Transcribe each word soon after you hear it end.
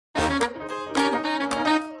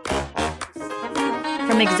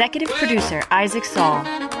From executive producer Isaac Saul,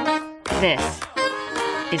 this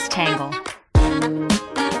is Tangle.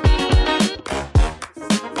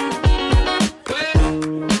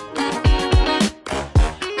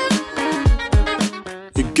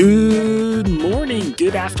 Good morning,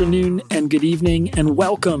 good afternoon, and good evening, and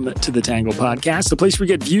welcome to the Tangle Podcast, the place where we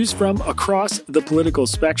get views from across the political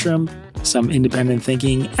spectrum, some independent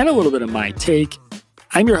thinking, and a little bit of my take.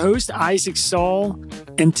 I'm your host, Isaac Saul,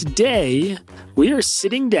 and today we are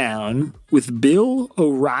sitting down with Bill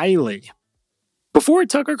O'Reilly. Before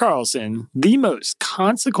Tucker Carlson, the most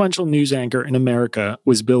consequential news anchor in America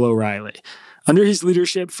was Bill O'Reilly. Under his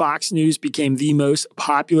leadership, Fox News became the most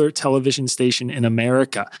popular television station in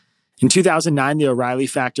America. In 2009, The O'Reilly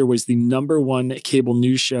Factor was the number one cable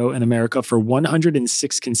news show in America for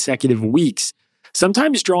 106 consecutive weeks,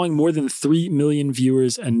 sometimes drawing more than 3 million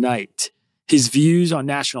viewers a night. His views on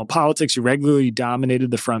national politics regularly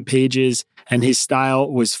dominated the front pages, and his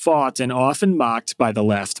style was fought and often mocked by the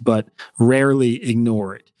left, but rarely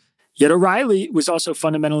ignored. Yet O'Reilly was also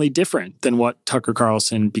fundamentally different than what Tucker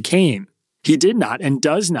Carlson became. He did not and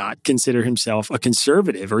does not consider himself a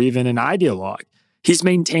conservative or even an ideologue. He's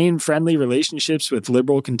maintained friendly relationships with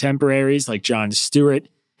liberal contemporaries like Jon Stewart.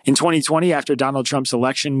 In 2020, after Donald Trump's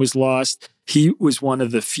election was lost, he was one of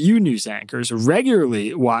the few news anchors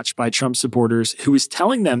regularly watched by Trump supporters who was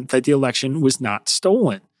telling them that the election was not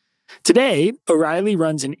stolen. Today, O'Reilly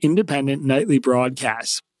runs an independent nightly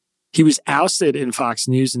broadcast. He was ousted in Fox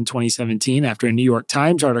News in 2017 after a New York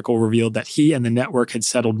Times article revealed that he and the network had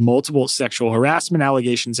settled multiple sexual harassment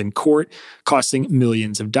allegations in court, costing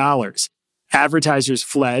millions of dollars. Advertisers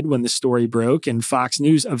fled when the story broke, and Fox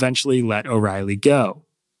News eventually let O'Reilly go.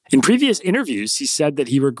 In previous interviews, he said that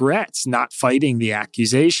he regrets not fighting the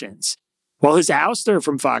accusations. While his ouster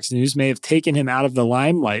from Fox News may have taken him out of the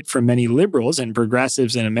limelight for many liberals and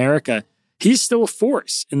progressives in America, he's still a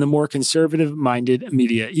force in the more conservative-minded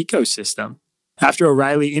media ecosystem. After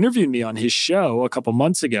O'Reilly interviewed me on his show a couple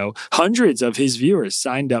months ago, hundreds of his viewers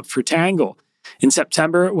signed up for Tangle. In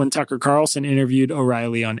September, when Tucker Carlson interviewed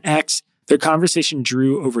O'Reilly on X, their conversation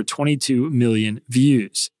drew over 22 million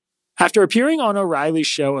views. After appearing on O'Reilly's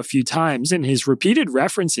show a few times and his repeated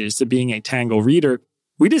references to being a Tangle reader,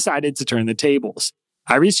 we decided to turn the tables.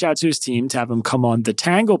 I reached out to his team to have him come on the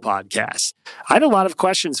Tangle podcast. I had a lot of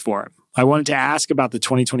questions for him. I wanted to ask about the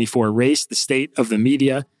 2024 race, the state of the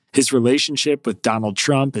media, his relationship with Donald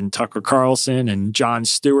Trump and Tucker Carlson and Jon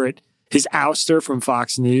Stewart, his ouster from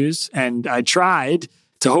Fox News, and I tried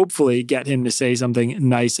to hopefully get him to say something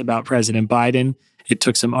nice about President Biden. It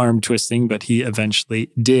took some arm twisting, but he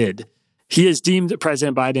eventually did. He has deemed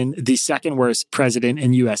President Biden the second worst president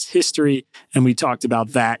in U.S. history, and we talked about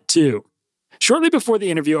that too. Shortly before the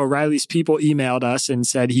interview, O'Reilly's people emailed us and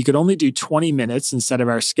said he could only do 20 minutes instead of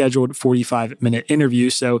our scheduled 45-minute interview,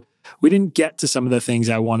 so we didn't get to some of the things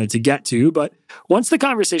I wanted to get to. But once the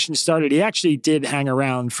conversation started, he actually did hang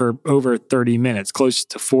around for over 30 minutes, close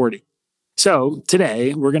to 40. So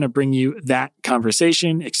today, we're going to bring you that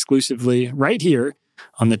conversation exclusively right here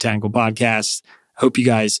on the Tangle Podcast. Hope you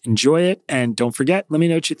guys enjoy it. And don't forget, let me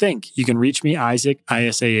know what you think. You can reach me, Isaac,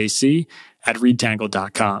 ISAAC, at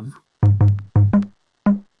readtangle.com.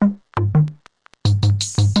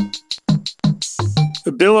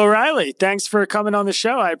 Bill O'Reilly, thanks for coming on the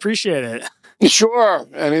show. I appreciate it. Sure.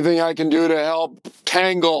 Anything I can do to help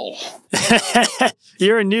Tangle.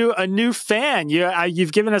 You're a new fan.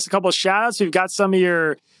 You've given us a couple of shout outs. We've got some of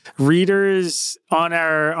your readers on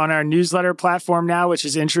our newsletter platform now, which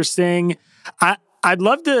is interesting. I'd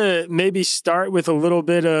love to maybe start with a little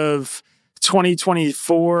bit of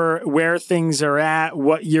 2024, where things are at,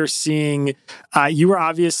 what you're seeing. You are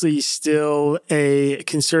obviously still a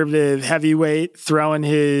conservative heavyweight throwing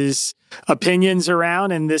his opinions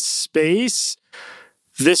around in this space.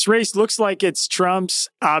 This race looks like it's Trump's,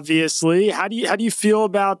 obviously. How do you feel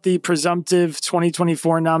about the presumptive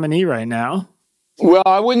 2024 nominee right now? Well,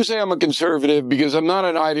 I wouldn't say I'm a conservative because I'm not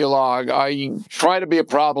an ideologue. I try to be a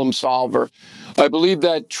problem solver. I believe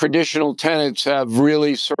that traditional tenets have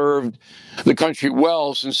really served the country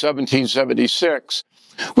well since 1776,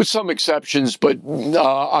 with some exceptions, but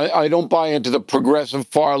I don't buy into the progressive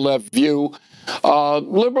far left view.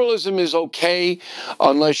 Liberalism is okay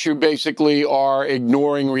unless you basically are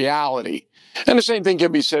ignoring reality. And the same thing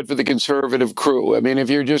can be said for the conservative crew. I mean, if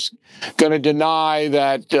you're just going to deny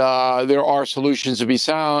that there are solutions to be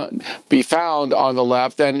found on the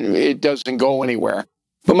left, then it doesn't go anywhere.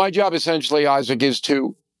 But my job essentially, Isaac, is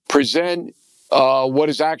to present what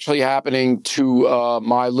is actually happening to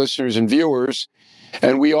my listeners and viewers.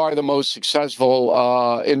 And we are the most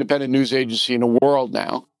successful independent news agency in the world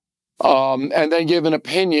now. and then give an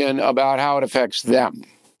opinion about how it affects them.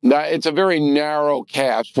 Now, it's a very narrow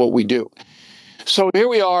cast what we do. So here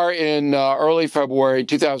we are in early February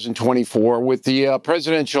 2024 with the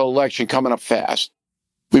presidential election coming up fast.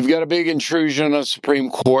 We've got a big intrusion on the Supreme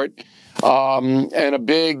Court and a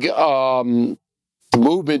big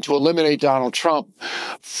movement to eliminate Donald Trump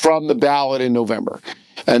from the ballot in November.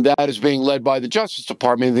 And that is being led by the Justice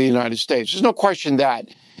Department of the United States. There's no question that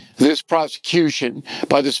this prosecution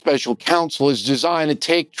by the special counsel is designed to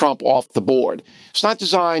take Trump off the board. It's not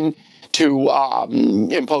designed to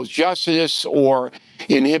impose justice or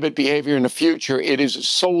inhibit behavior in the future. It is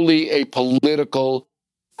solely a political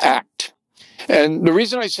act. And the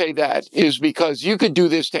reason I say that is because you could do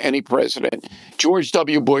this to any president. George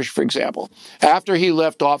W. Bush, for example, after he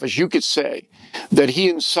left office, you could say that he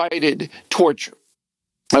incited torture.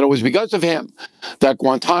 And it was because of him that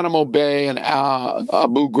Guantanamo Bay and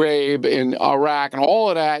Abu Ghraib in Iraq and all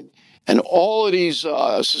of that, and all of these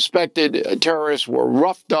suspected terrorists were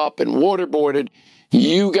roughed up and waterboarded.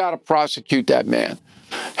 You got to prosecute that man.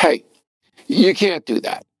 Hey, you can't do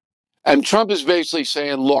that. And Trump is basically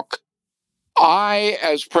saying, look, I,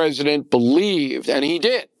 as president, believed, and he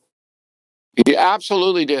did. He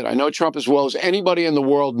absolutely did. I know Trump as well as anybody in the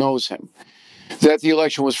world knows him, that the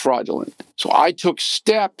election was fraudulent. So I took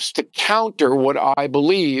steps to counter what I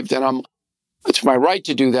believed, and it's my right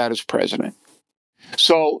to do that as president.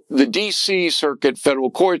 So the D.C. Circuit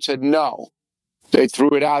Federal Court said no. They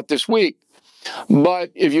threw it out this week.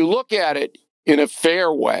 But if you look at it in a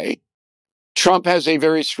fair way, Trump has a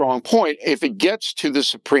very strong point. If it gets to the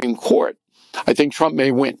Supreme Court, I think Trump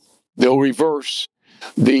may win. They'll reverse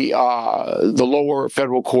the lower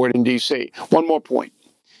federal court in D.C. One more point.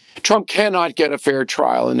 Trump cannot get a fair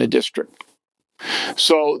trial in a district.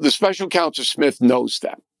 So the special counsel Smith knows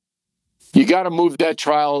that. You got to move that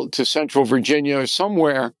trial to Central Virginia or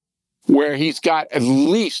somewhere where he's got at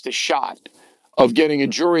least a shot of getting a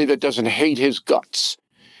jury that doesn't hate his guts.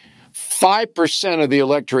 5% of the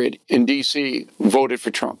electorate in D.C. voted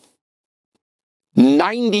for Trump.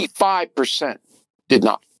 95% did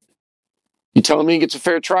not. You telling me he gets a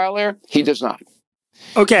fair trial there? He does not.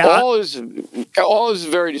 Okay. All is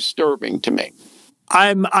very disturbing to me.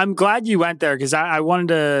 I'm glad you went there because I wanted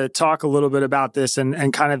to talk a little bit about this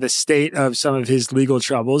and kind of the state of some of his legal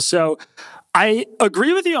troubles. So I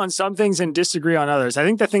agree with you on some things and disagree on others. I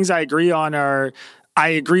think the things I agree on are, I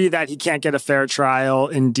agree that he can't get a fair trial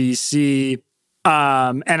in D.C.,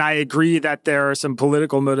 and I agree that there are some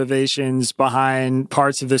political motivations behind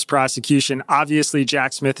parts of this prosecution. Obviously,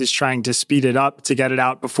 Jack Smith is trying to speed it up to get it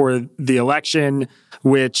out before the election,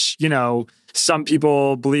 which, some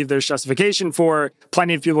people believe there's justification for.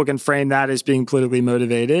 Plenty of people can frame that as being politically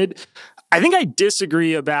motivated. I think I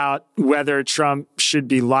disagree about whether Trump should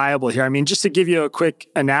be liable here. I mean, just to give you a quick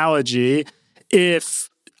analogy, if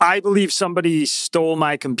I believe somebody stole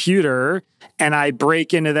my computer and I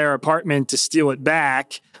break into their apartment to steal it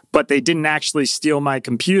back, but they didn't actually steal my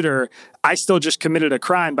computer, I still just committed a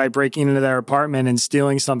crime by breaking into their apartment and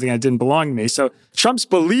stealing something that didn't belong to me. So Trump's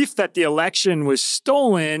belief that the election was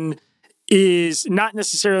stolen is not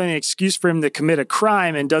necessarily an excuse for him to commit a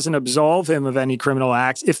crime and doesn't absolve him of any criminal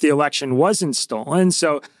acts if the election wasn't stolen.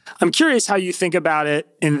 So I'm curious how you think about it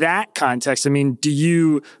in that context. I mean, do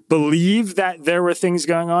you believe that there were things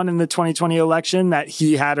going on in the 2020 election that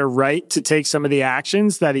he had a right to take some of the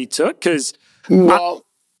actions that he took? Because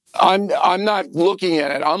I'm not looking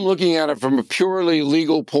at it. I'm looking at it from a purely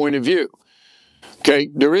legal point of view. Okay,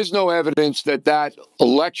 there is no evidence that that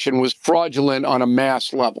election was fraudulent on a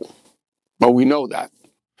mass level. Well, we know that.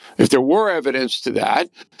 If there were evidence to that,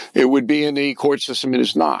 it would be in the court system. It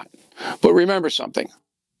is not. But remember something.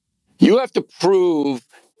 You have to prove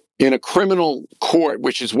in a criminal court,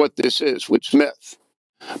 which is what this is with Smith,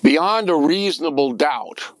 beyond a reasonable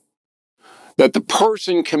doubt that the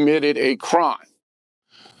person committed a crime.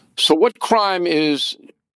 So what crime is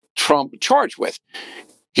Trump charged with?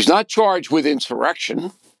 He's not charged with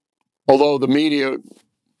insurrection, although the media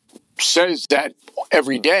says that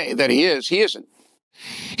every day that he is. He isn't.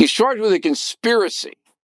 He's charged with a conspiracy.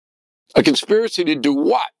 A conspiracy to do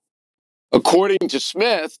what? According to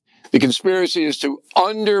Smith, the conspiracy is to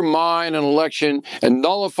undermine an election and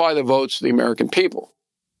nullify the votes of the American people.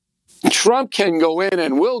 Trump can go in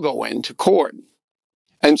and will go into court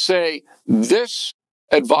and say, this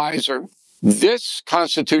advisor, this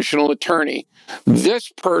constitutional attorney,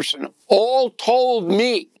 this person all told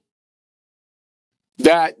me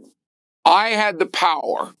that I had the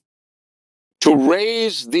power to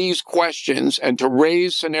raise these questions and to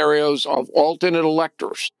raise scenarios of alternate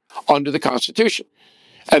electors under the Constitution.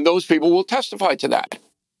 And those people will testify to that.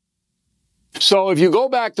 So if you go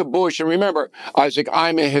back to Bush, and remember, Isaac,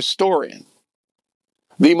 I'm a historian.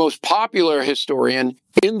 The most popular historian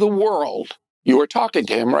in the world. You are talking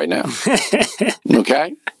to him right now. Okay?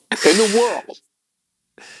 In the world.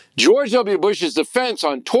 George W. Bush's defense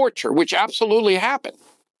on torture, which absolutely happened,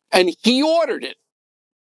 and he ordered it,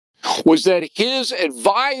 was that his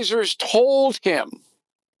advisors told him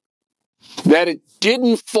that it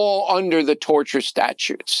didn't fall under the torture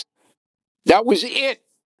statutes. That was it.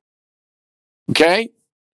 Okay?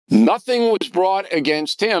 Nothing was brought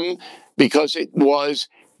against him because it was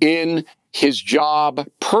in his job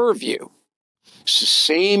purview. It's the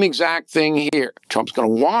same exact thing here. Trump's going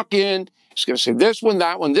to walk in, he's going to say this one,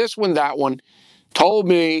 that one, this one, that one. Told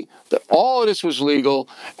me that all of this was legal,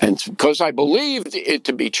 and because I believed it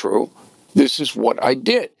to be true, this is what I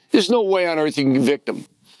did. There's no way on earth you can convict him.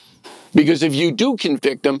 Because if you do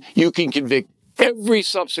convict him, you can convict every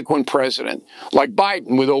subsequent president, like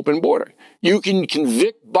Biden with open border. You can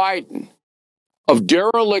convict Biden of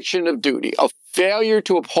dereliction of duty, of failure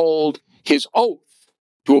to uphold his oath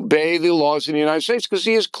to obey the laws of the United States, because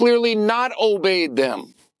he has clearly not obeyed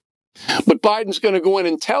them. But Biden's going to go in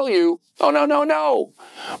and tell you, oh, no.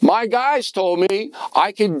 My guys told me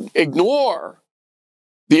I could ignore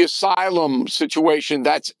the asylum situation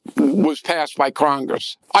that was passed by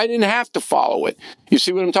Congress. I didn't have to follow it. You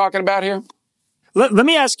see what I'm talking about here? Let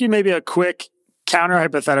me ask you maybe a quick counter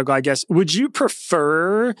hypothetical, I guess. Would you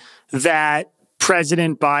prefer that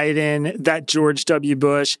President Biden, that George W.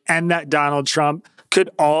 Bush, and that Donald Trump could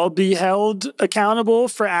all be held accountable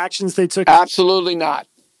for actions they took? Absolutely not.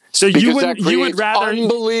 So you would rather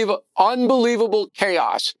unbelievable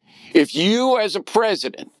chaos. If you as a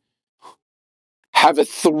president have a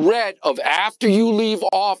threat of, after you leave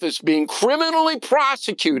office, being criminally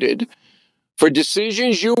prosecuted for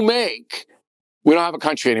decisions you make, we don't have a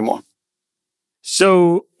country anymore.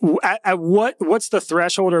 So at what's the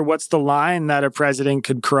threshold or what's the line that a president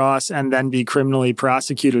could cross and then be criminally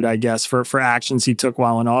prosecuted, I guess, for actions he took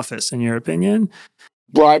while in office, in your opinion?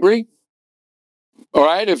 Bribery. All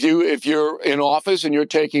right, if you're in office and you're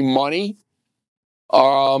taking money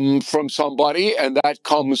from somebody and that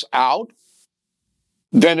comes out,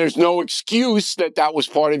 then there's no excuse that was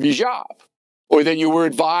part of your job or that you were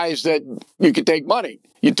advised that you could take money.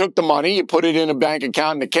 You took the money, you put it in a bank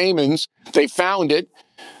account in the Caymans, they found it,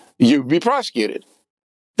 you'd be prosecuted.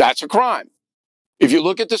 That's a crime. If you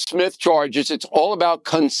look at the Smith charges, it's all about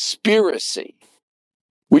conspiracy,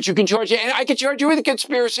 which you can charge. And I can charge you with a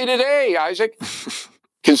conspiracy today, Isaac.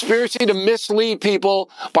 Conspiracy to mislead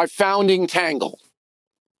people by founding Tangle.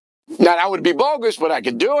 Now, that would be bogus, but I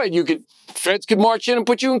could do it. Feds could march in and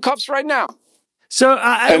put you in cuffs right now. So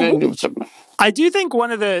I do think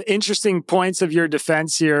one of the interesting points of your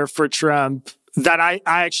defense here for Trump that I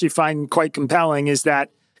actually find quite compelling is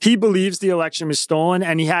that he believes the election was stolen,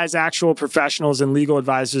 and he has actual professionals and legal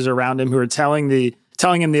advisors around him who are telling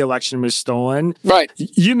him the election was stolen. Right.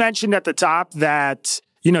 You mentioned at the top that,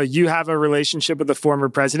 you have a relationship with the former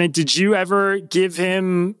president. Did you ever give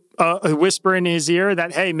him a whisper in his ear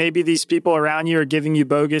that, hey, maybe these people around you are giving you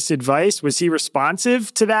bogus advice? Was he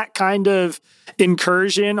responsive to that kind of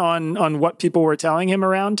incursion on what people were telling him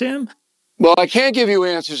around him? Well, I can't give you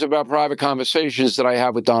answers about private conversations that I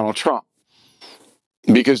have with Donald Trump,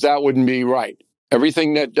 because that wouldn't be right.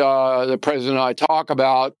 Everything that the president and I talk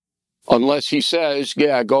about, unless he says,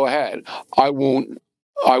 yeah, go ahead, I won't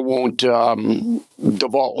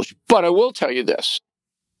divulge. But I will tell you this.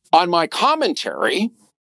 On my commentary,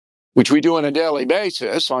 which we do on a daily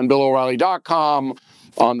basis on BillO'Reilly.com,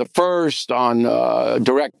 on The First, on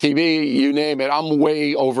DirecTV, you name it, I'm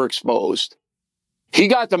way overexposed. He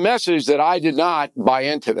got the message that I did not buy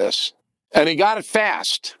into this, and he got it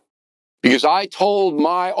fast, because I told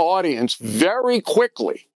my audience very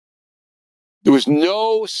quickly there was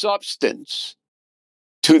no substance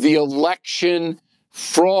to the election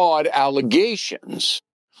fraud allegations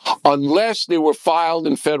unless they were filed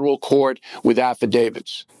in federal court with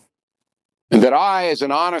affidavits. And that I, as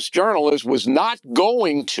an honest journalist, was not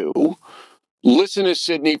going to listen to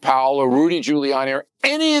Sidney Powell or Rudy Giuliani or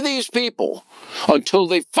any of these people until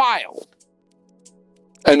they filed.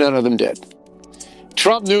 And none of them did.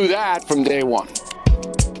 Trump knew that from day one.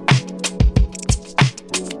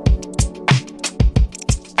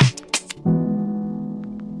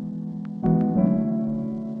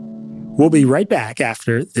 We'll be right back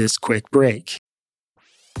after this quick break.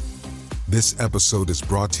 This episode is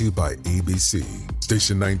brought to you by ABC.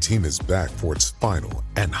 Station 19 is back for its final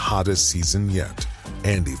and hottest season yet.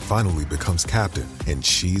 Andy finally becomes captain, and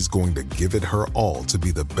she's going to give it her all to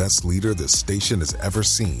be the best leader the station has ever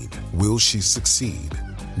seen. Will she succeed?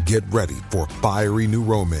 Get ready for fiery new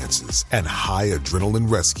romances and high adrenaline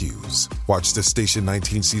rescues. Watch the Station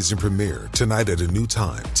 19 season premiere tonight at a new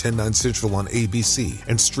time, 10/9 Central on ABC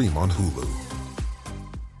and stream on Hulu.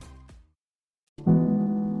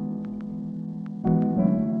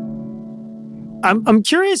 I'm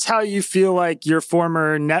curious how you feel like your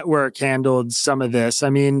former network handled some of this. I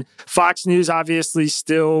mean, Fox News obviously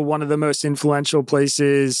still one of the most influential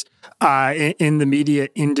places in the media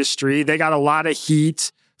industry. They got a lot of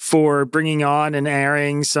heat for bringing on and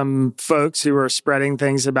airing some folks who are spreading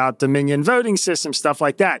things about Dominion voting system, stuff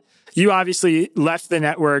like that. You obviously left the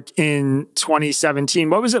network in 2017.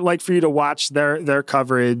 What was it like for you to watch their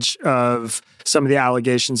coverage of some of the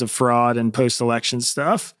allegations of fraud and post-election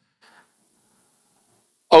stuff?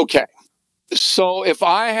 Okay. So if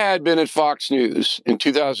I had been at Fox News in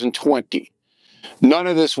 2020, none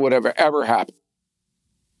of this would have ever happened.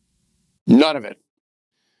 None of it.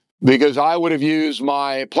 Because I would have used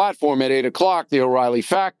my platform at 8 o'clock, the O'Reilly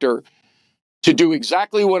Factor, to do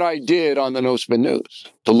exactly what I did on the No Spin News,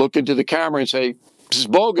 to look into the camera and say, this is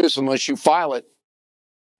bogus unless you file it.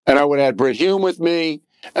 And I would have had Brit Hume with me,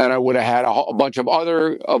 and I would have had a bunch of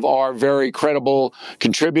other of our very credible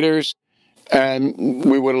contributors, and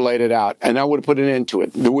we would have laid it out. And I would have put an end to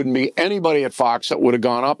it. There wouldn't be anybody at Fox that would have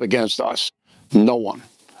gone up against us. No one.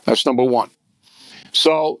 That's number one.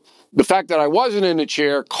 So the fact that I wasn't in the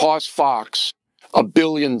chair cost Fox $1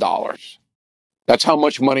 billion. That's how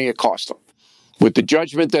much money it cost them. With the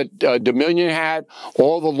judgment that Dominion had,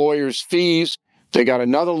 all the lawyers' fees, they got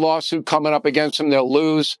another lawsuit coming up against them, they'll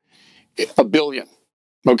lose $1 billion.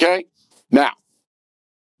 Okay? Now,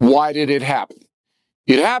 why did it happen?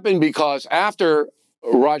 It happened because after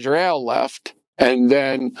Roger Ailes left, and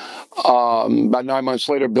then about 9 months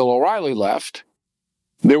later, Bill O'Reilly left,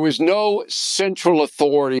 there was no central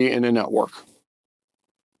authority in the network.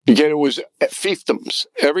 Again, it was fiefdoms.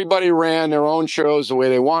 Everybody ran their own shows the way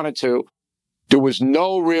they wanted to. There was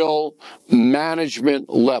no real management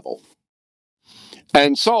level.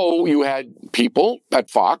 And so you had people at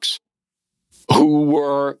Fox who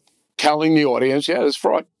were telling the audience, yeah, it's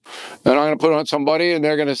fraud. And I'm going to put it on somebody and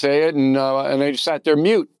they're going to say it. And they just sat there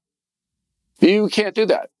mute. You can't do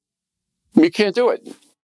that. You can't do it.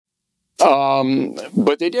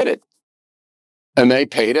 But they did it. And they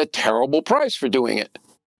paid a terrible price for doing it.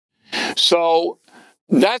 So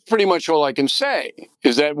that's pretty much all I can say,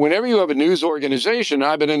 is that whenever you have a news organization,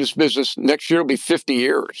 I've been in this business, next year will be 50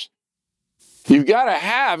 years. You've got to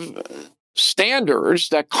have standards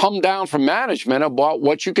that come down from management about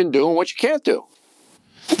what you can do and what you can't do.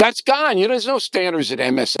 That's gone. There's no standards at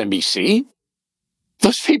MSNBC.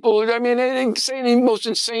 Those people, I mean, they say the most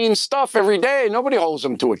insane stuff every day. Nobody holds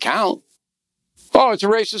them to account. Oh, it's a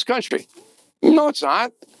racist country. No, it's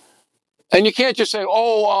not. And you can't just say,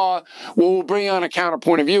 well, we'll bring on a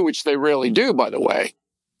counterpoint of view, which they rarely do, by the way.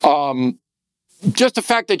 Just the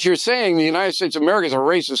fact that you're saying the United States of America is a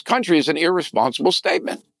racist country is an irresponsible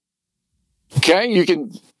statement. Okay? You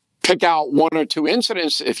can pick out one or two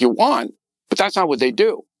incidents if you want, but that's not what they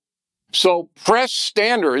do. So press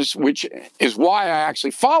standards, which is why I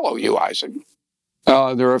actually follow you, Isaac.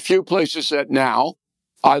 There are a few places that now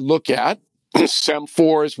I look at.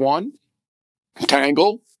 Sem4 is one.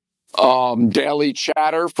 Tangle. Daily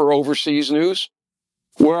Chatter for overseas news,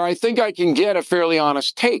 where I think I can get a fairly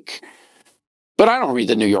honest take. But I don't read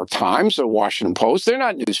the New York Times or Washington Post. They're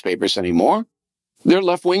not newspapers anymore. They're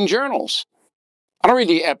left-wing journals. I don't read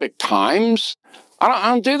the Epoch Times. I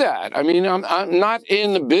don't do that. I mean, I'm not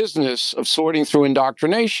in the business of sorting through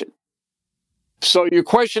indoctrination. So your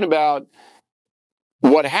question about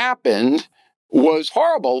what happened was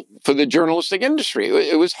horrible for the journalistic industry.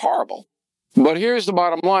 It was horrible. But here's the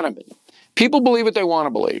bottom line of it. People believe what they want to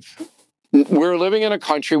believe. We're living in a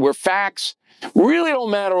country where facts really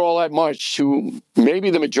don't matter all that much to maybe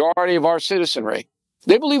the majority of our citizenry.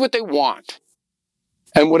 They believe what they want.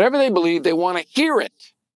 And whatever they believe, they want to hear it.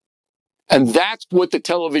 And that's what the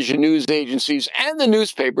television news agencies and the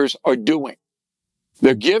newspapers are doing.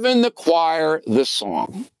 They're giving the choir the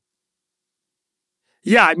song.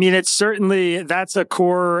 Yeah, I mean, that's a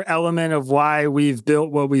core element of why we've built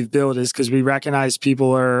what we've built, is because we recognize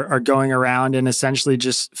people are going around and essentially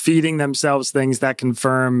just feeding themselves things that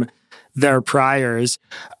confirm their priors.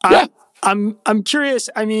 Yeah. I'm curious.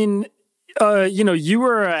 I mean, you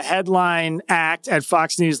were a headline act at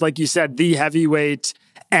Fox News, like you said, the heavyweight.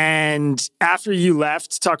 And after you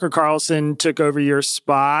left, Tucker Carlson took over your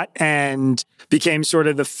spot and became sort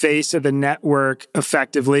of the face of the network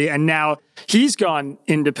effectively. And now he's gone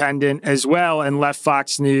independent as well and left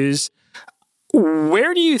Fox News.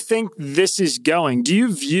 Where do you think this is going? Do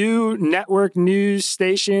you view network news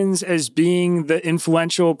stations as being the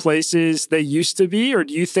influential places they used to be? Or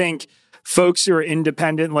do you think folks who are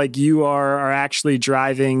independent like you are actually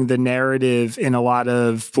driving the narrative in a lot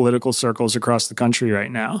of political circles across the country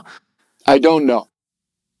right now? I don't know.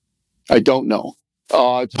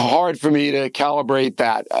 It's hard for me to calibrate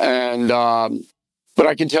that. But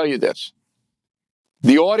I can tell you this.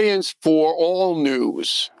 The audience for all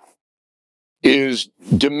news is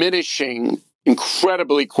diminishing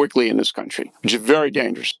incredibly quickly in this country, which is very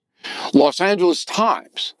dangerous. Los Angeles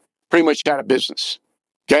Times pretty much out of business.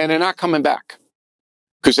 Okay, and they're not coming back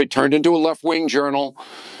because they turned into a left-wing journal,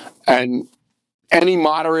 and any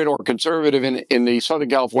moderate or conservative in the Southern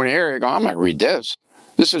California area go, I'm not going to read this.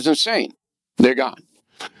 This is insane. They're gone.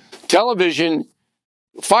 Television,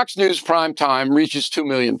 Fox News prime time reaches 2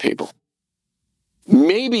 million people.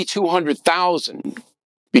 Maybe 200,000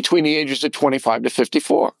 between the ages of 25 to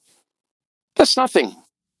 54. That's nothing.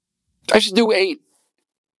 I used to do 8.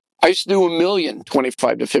 I used to do 1 million,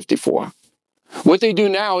 25 to 54. What they do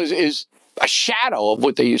now is a shadow of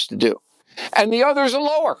what they used to do. And the others are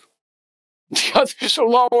lower.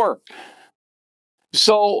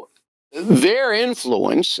 So their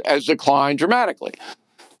influence has declined dramatically.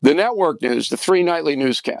 The network news, the 3 nightly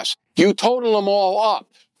newscasts, you total them all up,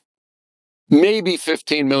 maybe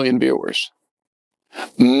 15 million viewers.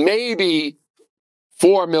 Maybe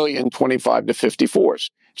 4 million 25 to 54s.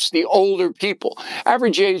 It's the older people.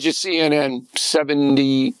 Average age of CNN,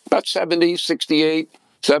 70, about 70, 68,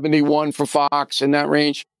 71 for Fox, in that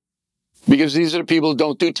range. Because these are the people who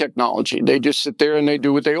don't do technology. They just sit there and they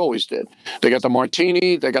do what they always did. They got the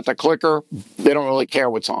martini, they got the clicker. They don't really care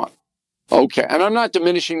what's on. Okay, and I'm not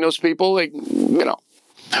diminishing those people,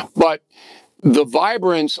 but the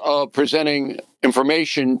vibrance of presenting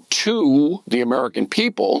information to the American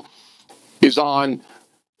people is on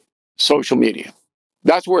social media.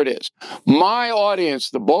 That's where it is. My audience,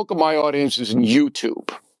 the bulk of my audience is in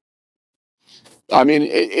YouTube. I mean,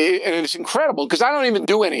 and it's incredible because I don't even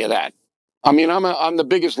do any of that. I mean, I'm the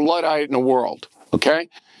biggest Luddite in the world, okay?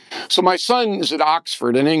 So my son's at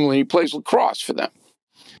Oxford in England. He plays lacrosse for them.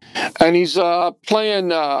 And he's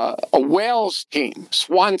playing a Wales team,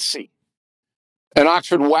 Swansea. And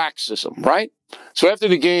Oxford waxes them, right? So after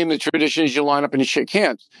the game, the tradition is you line up and you shake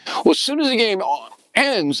hands. Well, as soon as the game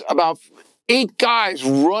ends, about 8 guys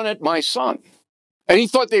run at my son. And he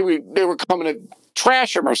thought they were coming to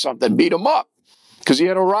trash him or something, beat him up, because he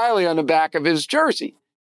had O'Reilly on the back of his jersey.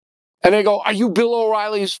 And they go, are you Bill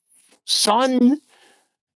O'Reilly's son?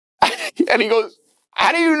 And he goes,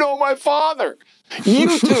 how do you know my father?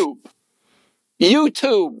 YouTube.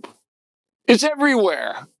 YouTube. It's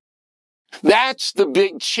everywhere. That's the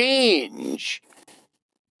big change.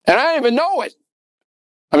 And I didn't even know it.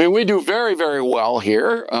 I mean, we do very, very well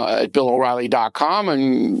here at BillO'Reilly.com,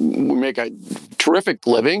 and we make a terrific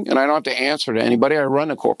living, and I don't have to answer to anybody. I run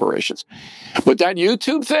the corporations. But that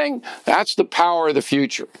YouTube thing, that's the power of the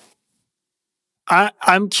future.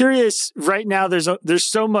 I'm curious right now, there's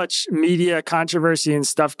so much media controversy and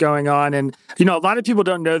stuff going on. And, a lot of people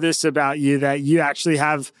don't know this about you, that you actually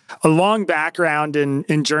have a long background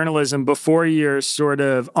in journalism before your sort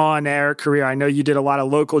of on-air career. I know you did a lot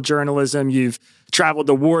of local journalism. You've traveled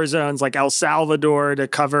to war zones like El Salvador to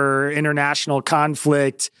cover international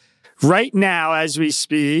conflict. Right now, as we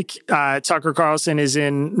speak, Tucker Carlson is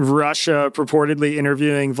in Russia purportedly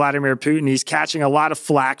interviewing Vladimir Putin. He's catching a lot of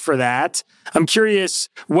flack for that. I'm curious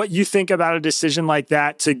what you think about a decision like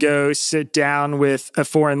that to go sit down with a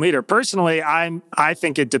foreign leader. Personally, I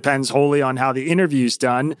think it depends wholly on how the interview's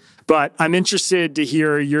done, but I'm interested to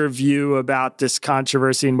hear your view about this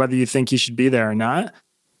controversy and whether you think he should be there or not.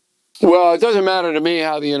 Well, it doesn't matter to me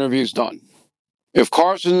how the interview's done. If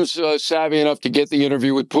Carson's savvy enough to get the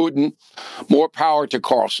interview with Putin, more power to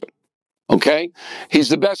Carson, okay? He's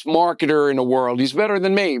the best marketer in the world. He's better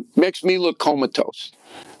than me. Makes me look comatose.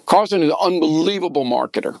 Carson is an unbelievable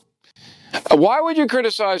marketer. Why would you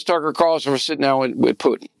criticize Tucker Carlson for sitting down with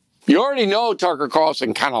Putin? You already know Tucker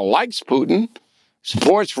Carlson kind of likes Putin,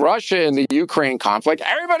 supports Russia in the Ukraine conflict.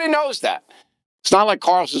 Everybody knows that. It's not like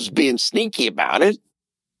Carlson's being sneaky about it.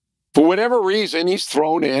 For whatever reason, he's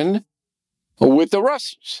thrown in with the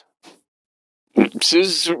Russians. It's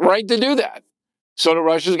his right to do that. So the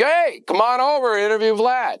Russians go, hey, come on over, interview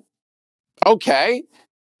Vlad. Okay.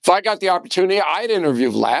 If I got the opportunity, I'd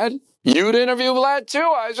interview Vlad. You'd interview Vlad too,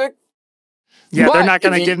 Isaac. Yeah, but they're not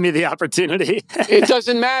going to give me the opportunity. It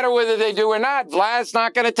doesn't matter whether they do or not. Vlad's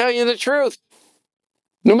not going to tell you the truth.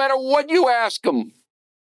 No matter what you ask him.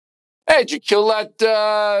 Hey, did you kill that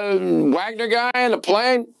Wagner guy in the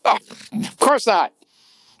plane? Oh, of course not.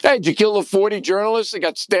 Hey, did you kill the 40 journalists that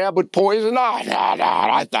got stabbed with poison? No,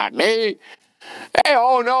 that's not me. Hey,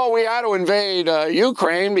 oh no, we had to invade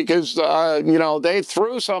Ukraine because, they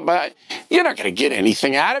threw something. You're not going to get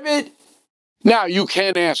anything out of it. Now, you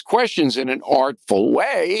can ask questions in an artful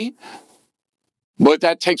way, but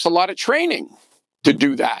that takes a lot of training to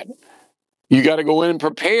do that. You got to go in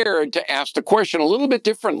prepared to ask the question a little bit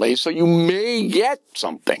differently, so you may get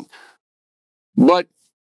something. But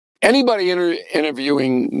anybody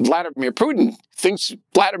interviewing Vladimir Putin thinks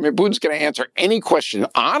Vladimir Putin's going to answer any question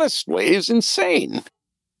honestly is insane.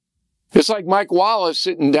 It's like Mike Wallace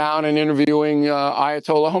sitting down and interviewing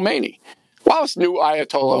Ayatollah Khomeini. Wallace knew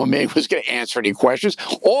Ayatollah Khomeini was going to answer any questions.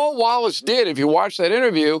 All Wallace did, if you watch that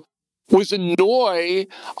interview, was annoy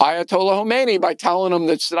Ayatollah Khomeini by telling him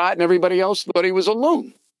that Sadat and everybody else thought he was a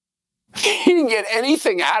loon. He didn't get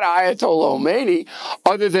anything out of Ayatollah Khomeini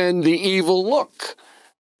other than the evil look.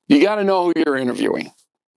 You got to know who you're interviewing.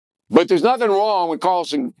 But there's nothing wrong with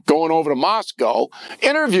Carlson going over to Moscow,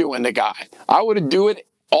 interviewing the guy. I would do it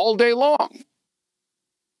all day long.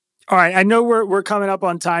 All right, I know we're coming up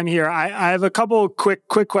on time here. I have a couple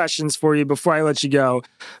quick questions for you before I let you go.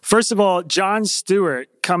 First of all, Jon Stewart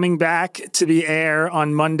coming back to the air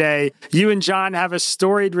on Monday. You and Jon have a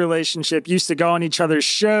storied relationship, used to go on each other's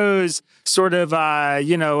shows, sort of,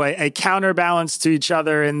 a counterbalance to each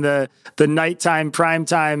other in the nighttime,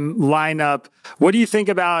 primetime lineup. What do you think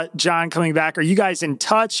about Jon coming back? Are you guys in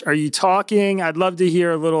touch? Are you talking? I'd love to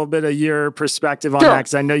hear a little bit of your perspective on that,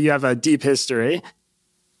 because I know you have a deep history.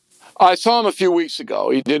 I saw him a few weeks ago.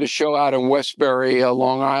 He did a show out in Westbury,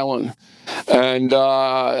 Long Island. And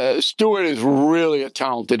Stewart is really a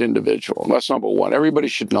talented individual. That's number one. Everybody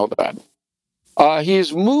should know that.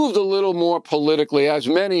 He's moved a little more politically, as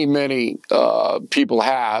many people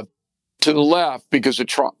have, to the left because of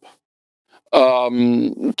Trump.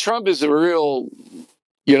 Trump is a real,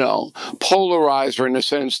 polarizer in the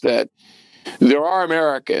sense that there are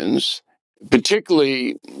Americans,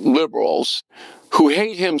 particularly liberals, who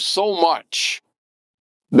hate him so much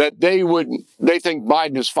that they think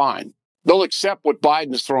Biden is fine. They'll accept what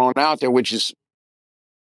Biden's throwing out there, which is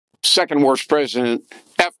second worst president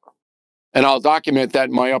ever. And I'll document that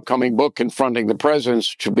in my upcoming book, Confronting the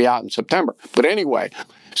Presidents, which will be out in September. But anyway,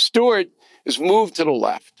 Stewart has moved to the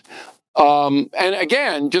left. And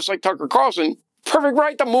again, just like Tucker Carlson, perfect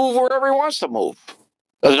right to move wherever he wants to move.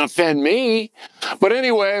 Doesn't offend me. But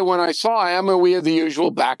anyway, when I saw him, we had the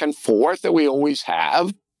usual back and forth that we always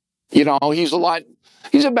have. He's about,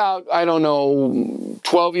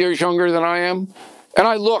 12 years younger than I am. And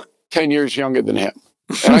I look 10 years younger than him.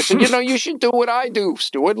 And I said, you should do what I do,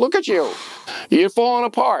 Stewart. Look at you. You're falling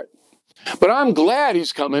apart. But I'm glad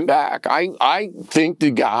he's coming back. I think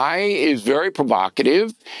the guy is very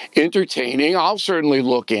provocative, entertaining. I'll certainly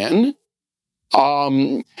look in.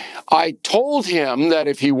 I told him that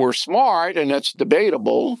if he were smart, and that's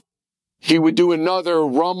debatable, he would do another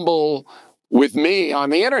Rumble with me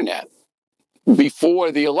on the internet before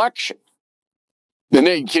the election. Then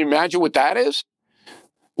can you imagine what that is?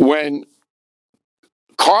 When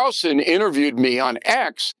Carlson interviewed me on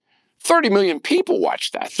X, 30 million people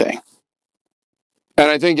watched that thing. And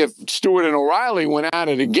I think if Stewart and O'Reilly went at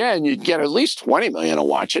it again, you'd get at least 20 million to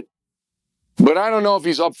watch it. But I don't know if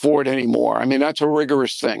he's up for it anymore. I mean, that's a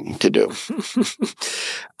rigorous thing to do.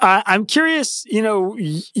 I'm curious,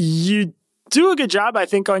 you do a good job, I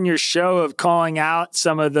think, on your show of calling out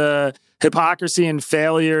some of the hypocrisy and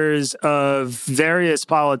failures of various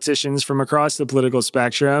politicians from across the political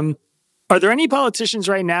spectrum. Are there any politicians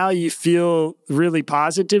right now you feel really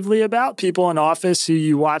positively about, people in office who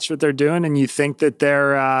you watch what they're doing and you think that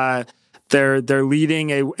they're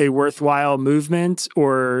leading a worthwhile movement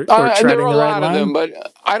or treading there are the right a lot line? of them,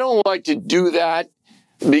 but I don't like to do that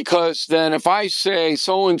because then if I say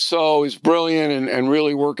so-and-so is brilliant and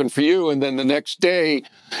really working for you, and then the next day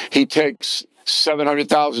he takes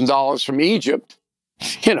 $700,000 from Egypt,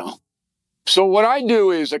 So what I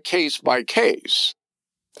do is a case by case.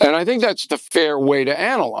 And I think that's the fair way to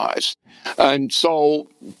analyze. And so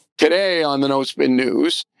today on the No Spin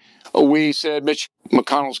News, we said Mitch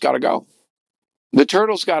McConnell's got to go. The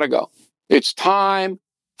turtle's got to go. It's time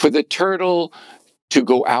for the turtle to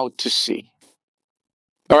go out to sea.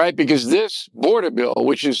 All right, because this border bill,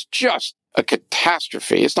 which is just a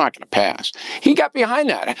catastrophe, it's not going to pass. He got behind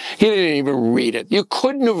that. He didn't even read it. You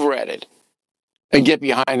couldn't have read it and get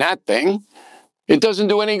behind that thing. It doesn't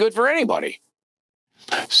do any good for anybody.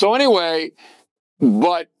 So anyway,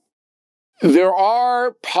 but there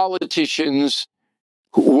are politicians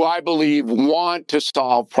who I believe want to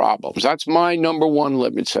solve problems. That's my number one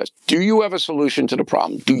litmus test. Do you have a solution to the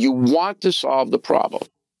problem? Do you want to solve the problem?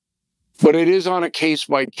 but it is on a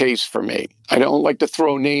case-by-case for me. I don't like to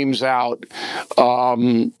throw names out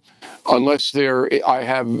unless I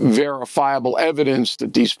have verifiable evidence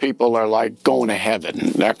that these people are like going to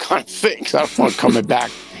heaven, that kind of thing. I don't want coming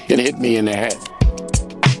back and hit me in the head.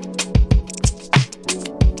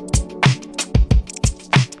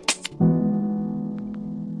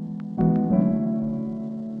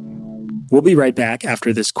 We'll be right back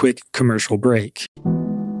after this quick commercial break.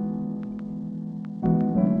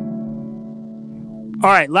 All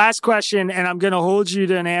right, last question, and I'm going to hold you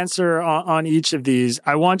to an answer on each of these.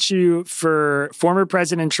 I want you, for former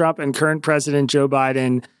President Trump and current President Joe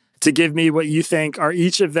Biden, to give me what you think are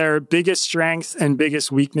each of their biggest strengths and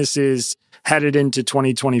biggest weaknesses headed into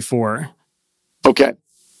 2024. Okay,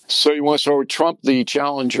 so you want to start with Trump, the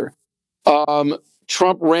challenger.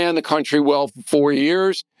 Trump ran the country well for 4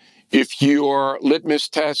 years. If your litmus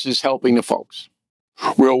test is helping the folks,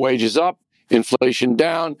 real wages up, inflation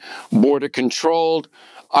down, border controlled,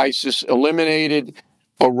 ISIS eliminated,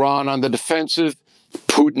 Iran on the defensive,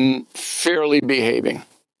 Putin fairly behaving.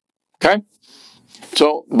 Okay?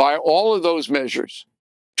 So by all of those measures,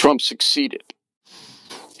 Trump succeeded.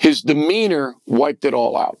 His demeanor wiped it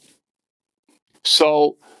all out.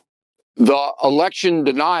 So the election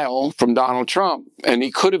denial from Donald Trump, and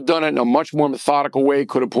he could have done it in a much more methodical way,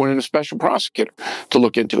 could have appointed a special prosecutor to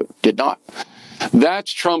look into it, did not.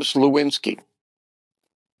 That's Trump's Lewinsky.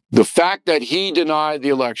 The fact that he denied the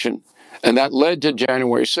election and that led to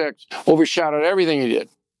January 6th overshadowed everything he did.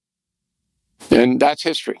 And that's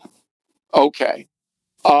history. Okay.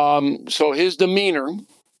 So his demeanor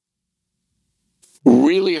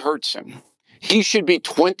really hurts him. He should be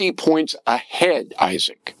 20 points ahead,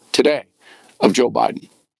 Isaac, today of Joe Biden.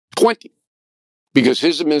 20. Because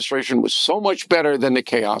his administration was so much better than the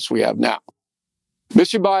chaos we have now.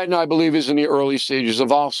 Mr. Biden, I believe, is in the early stages of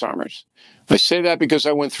Alzheimer's. I say that because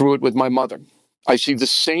I went through it with my mother. I see the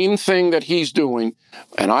same thing that he's doing,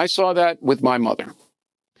 and I saw that with my mother.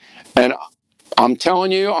 And I'm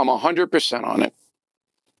telling you, I'm 100% on it.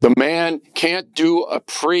 The man can't do a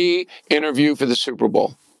pre-interview for the Super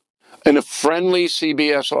Bowl in a friendly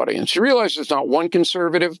CBS audience. You realize there's not one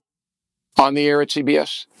conservative on the air at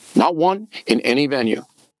CBS? Not one in any venue.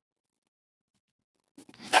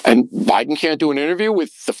 And Biden can't do an interview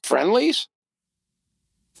with the friendlies?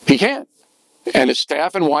 He can't. And his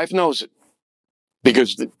staff and wife knows it.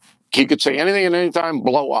 Because he could say anything at any time,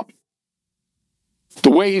 blow up.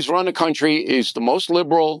 The way he's run the country is the most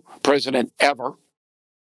liberal president ever.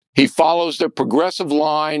 He follows the progressive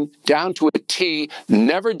line down to a T,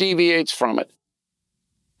 never deviates from it.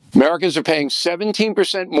 Americans are paying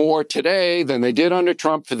 17% more today than they did under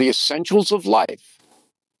Trump for the essentials of life.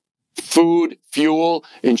 Food, fuel,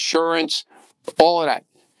 insurance, all of that.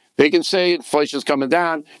 They can say inflation's coming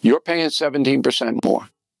down. You're paying 17% more.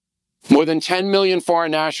 More than 10 million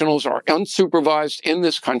foreign nationals are unsupervised in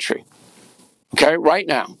this country. Okay, right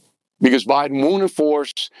now, because Biden won't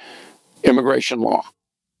enforce immigration law.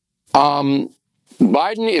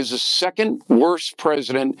 Biden is the second worst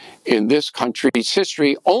president in this country's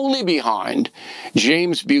history, only behind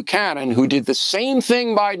James Buchanan, who did the same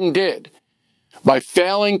thing Biden did by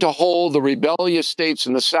failing to hold the rebellious states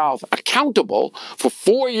in the South accountable for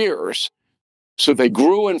 4 years so they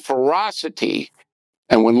grew in ferocity.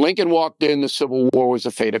 And when Lincoln walked in, the Civil War was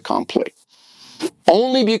a fait accompli.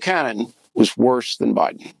 Only Buchanan was worse than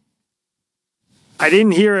Biden. I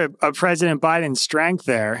didn't hear a President Biden strength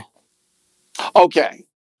there. Okay.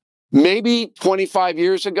 Maybe 25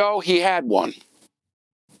 years ago, he had one.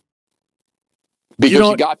 Because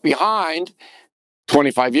he got behind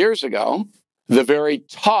 25 years ago the very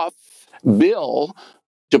tough bill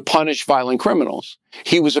to punish violent criminals.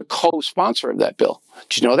 He was a co-sponsor of that bill.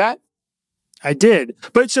 Did you know that? I did.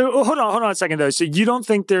 But so hold on a second, though. So you don't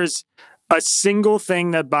think there's a single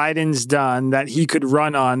thing that Biden's done that he could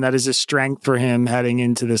run on that is a strength for him heading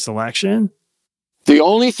into this election? The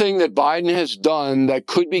only thing that Biden has done that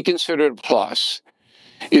could be considered a plus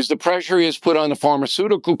is the pressure he has put on the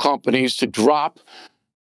pharmaceutical companies to drop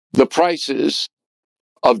the prices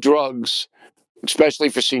of drugs, especially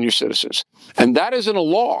for senior citizens. And that isn't a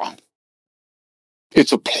law.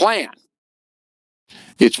 It's a plan.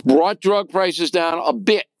 It's brought drug prices down a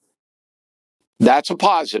bit. That's a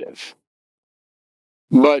positive.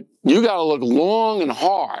 But you got to look long and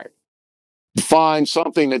hard to find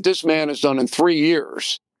something that this man has done in 3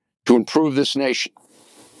 years to improve this nation.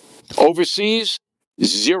 Overseas,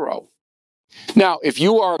 zero. Now, if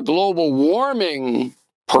you are a global warming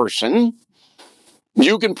person,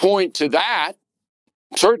 you can point to that,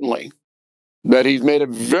 certainly, that he's made it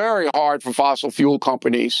very hard for fossil fuel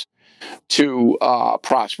companies to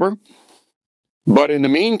prosper. But in the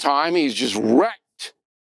meantime, he's just wrecked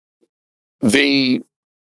the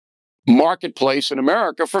marketplace in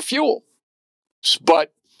America for fuel.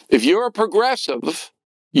 But if you're a progressive,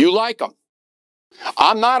 you like them.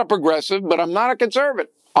 I'm not a progressive, but I'm not a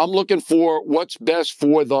conservative. I'm looking for what's best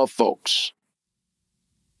for the folks.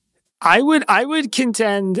 I would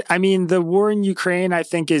contend, I mean, the war in Ukraine, I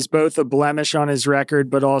think, is both a blemish on his record,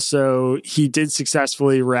 but also he did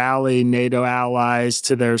successfully rally NATO allies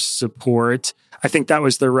to their support. I think that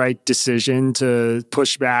was the right decision to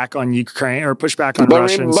push back on Ukraine or push back on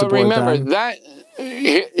Russia and support them. But remember,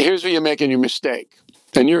 here's where you're making your mistake.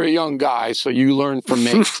 And you're a young guy, so you learn from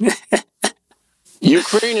me.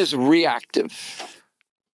 Ukraine is reactive.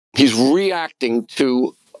 He's reacting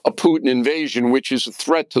to a Putin invasion, which is a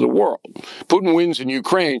threat to the world. Putin wins in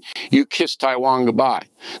Ukraine, you kiss Taiwan goodbye.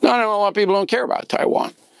 Now, I know a lot of people don't care about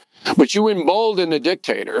Taiwan. But you embolden the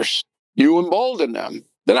dictators. You embolden them.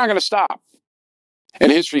 They're not going to stop.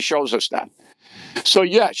 And history shows us that. So,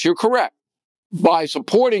 yes, you're correct. By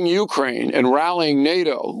supporting Ukraine and rallying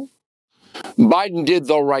NATO, Biden did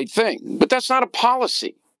the right thing. But that's not a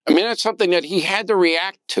policy. I mean, that's something that he had to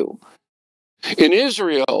react to. In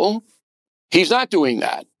Israel, he's not doing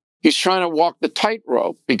that. He's trying to walk the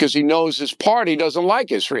tightrope because he knows his party doesn't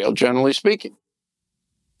like Israel, generally speaking.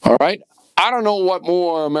 All right? I don't know what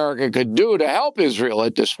more America could do to help Israel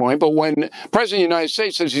at this point, but when the President of the United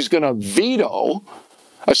States says he's going to veto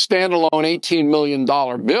a standalone $18 million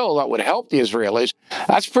bill that would help the Israelis,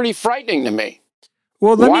 that's pretty frightening to me.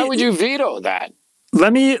 Well, why would you veto that?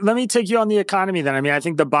 Let me take you on the economy then. I mean, I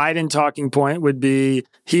think the Biden talking point would be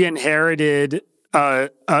he inherited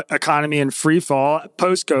economy in free fall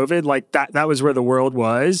post-COVID, like that was where the world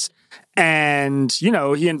was. And, you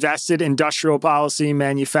know, he invested industrial policy,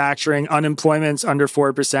 manufacturing, unemployment's under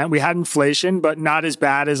 4%. We had inflation, but not as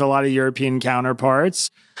bad as a lot of European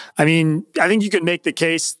counterparts. I mean, I think you could make the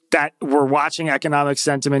case that we're watching economic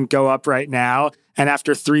sentiment go up right now. And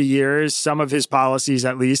after 3 years, some of his policies,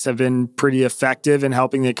 at least, have been pretty effective in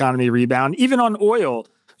helping the economy rebound. Even on oil,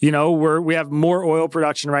 you know, we have more oil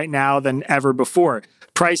production right now than ever before.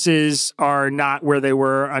 Prices are not where they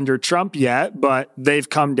were under Trump yet, but they've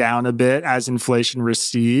come down a bit as inflation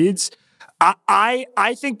recedes.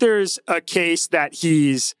 I think there's a case that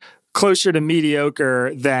he's closer to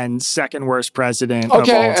mediocre than second worst president of all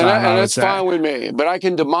time. Okay, and that's fine with me. But I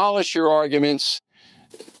can demolish your arguments,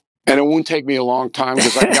 and it won't take me a long time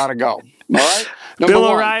because I got to go. All right? Bill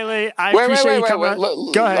O'Reilly, I appreciate you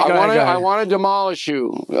coming. Go ahead. I want to demolish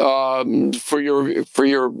you for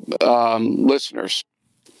your listeners.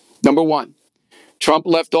 Number one, Trump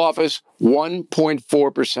left office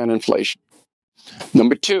 1.4% inflation.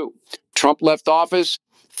 Number two, Trump left office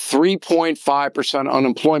 3.5%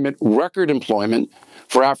 unemployment, record employment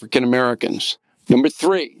for African Americans. Number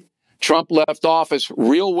three, Trump left office,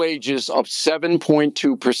 real wages up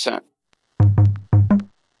 7.2%.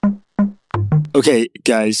 Okay,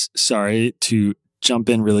 guys, sorry to jump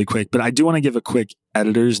in really quick, but I do want to give a quick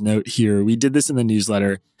editor's note here. We did this in the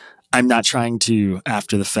newsletter. I'm not trying to,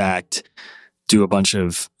 after the fact, do a bunch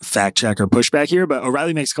of fact check or pushback here, but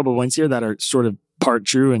O'Reilly makes a couple of points here that are sort of part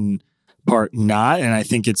true and part not, and I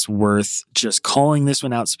think it's worth just calling this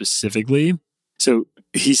one out specifically. So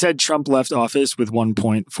he said Trump left office with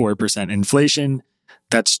 1.4% inflation.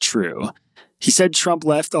 That's true. He said Trump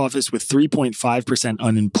left office with 3.5%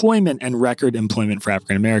 unemployment and record employment for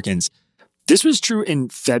African Americans. This was true in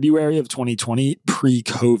February of 2020,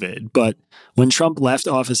 pre-COVID, but when Trump left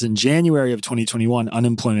office in January of 2021,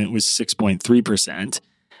 unemployment was 6.3%.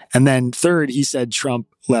 And then third, he said Trump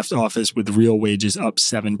left office with real wages up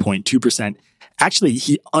 7.2%. Actually,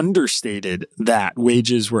 he understated that.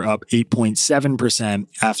 Wages were up 8.7%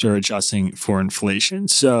 after adjusting for inflation.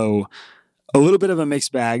 So a little bit of a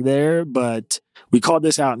mixed bag there, but we called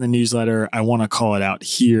this out in the newsletter. I want to call it out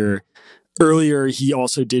here. Earlier, he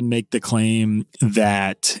also did make the claim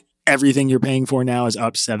that everything you're paying for now is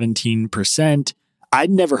up 17%. I'd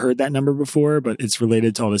never heard that number before, but it's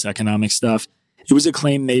related to all this economic stuff. It was a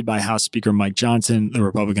claim made by House Speaker Mike Johnson, the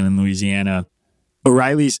Republican in Louisiana.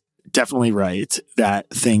 O'Reilly's definitely right that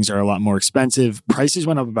things are a lot more expensive. Prices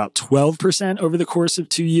went up about 12% over the course of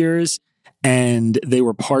 2 years, and they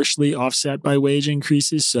were partially offset by wage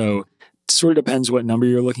increases. So it sort of depends what number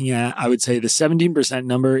you're looking at. I would say the 17%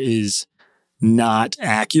 number is not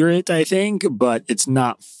accurate, I think, but it's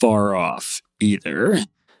not far off either.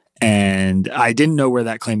 And I didn't know where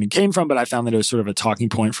that claim came from, but I found that it was sort of a talking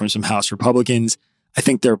point from some House Republicans. I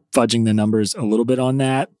think they're fudging the numbers a little bit on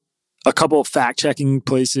that. A couple of fact-checking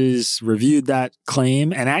places reviewed that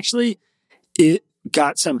claim, and actually it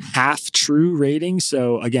got some half-true ratings.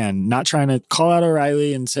 So again, not trying to call out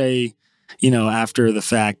O'Reilly and say after the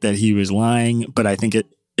fact that he was lying, but I think it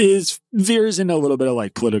veers into a little bit of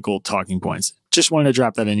like political talking points. Just wanted to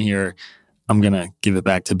drop that in here. I'm going to give it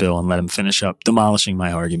back to Bill and let him finish up demolishing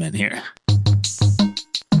my argument here.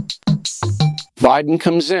 Biden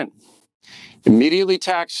comes in, immediately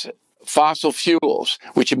tax fossil fuels,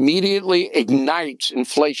 which immediately ignites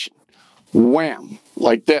inflation. Wham,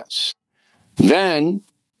 like this. Then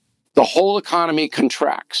the whole economy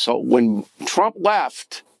contracts. So when Trump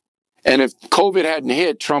left, and if COVID hadn't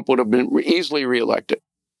hit, Trump would have been easily reelected.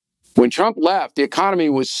 When Trump left, the economy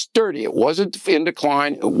was sturdy. It wasn't in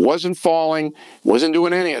decline. It wasn't falling. It wasn't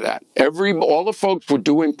doing any of that. All the folks were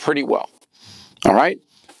doing pretty well. All right?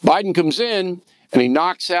 Biden comes in, and he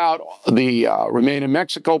knocks out the Remain in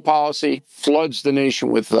Mexico policy, floods the nation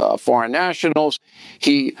with foreign nationals.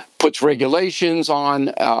 He puts regulations on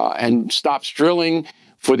and stops drilling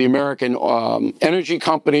for the American energy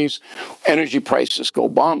companies. Energy prices go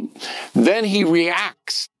bum. Then he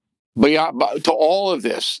reacts to all of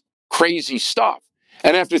this crazy stuff.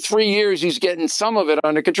 And after 3 years, he's getting some of it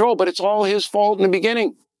under control, but it's all his fault in the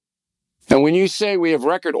beginning. And when you say we have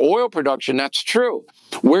record oil production, that's true.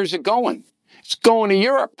 Where's it going? It's going to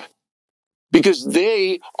Europe because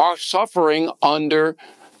they are suffering under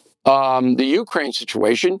the Ukraine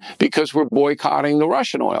situation because we're boycotting the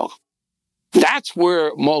Russian oil. That's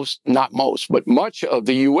where much of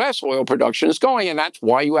the U.S. oil production is going. And that's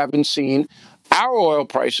why you haven't seen our oil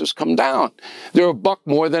prices come down. They're $1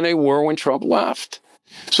 more than they were when Trump left.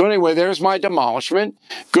 So anyway, there's my demolishment.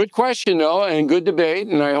 Good question, though, and good debate.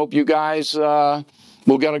 And I hope you guys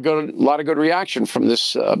will get a lot of good reaction from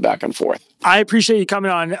this back and forth. I appreciate you coming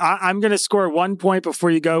on. I'm going to score 1 point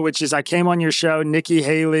before you go, which is I came on your show, Nikki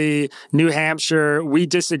Haley, New Hampshire. We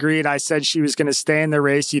disagreed. I said she was going to stay in the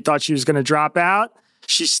race. You thought she was going to drop out.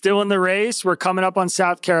 She's still in the race. We're coming up on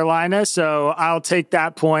South Carolina, so I'll take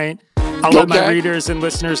that point. I'll let my readers and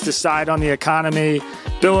listeners decide on the economy.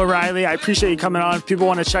 Bill O'Reilly, I appreciate you coming on. If people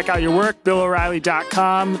want to check out your work,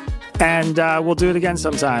 BillO'Reilly.com, and we'll do it again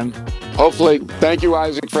sometime. Hopefully. Thank you,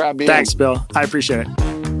 Isaac, for having me. Thanks, Bill. I appreciate it.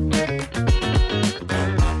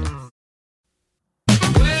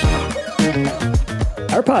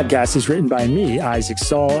 Our podcast is written by me, Isaac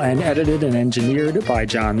Saul, and edited and engineered by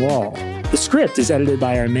John Wall. The script is edited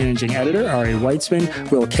by our managing editor, Ari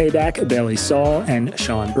Weitzman, Will Kabak, Bailey Saul, and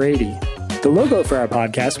Sean Brady. The logo for our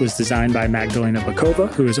podcast was designed by Magdalena Bakova,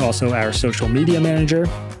 who is also our social media manager.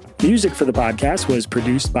 Music for the podcast was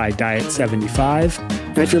produced by Diet75.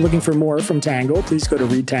 And if you're looking for more from Tangle, please go to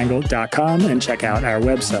readtangle.com and check out our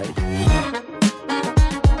website.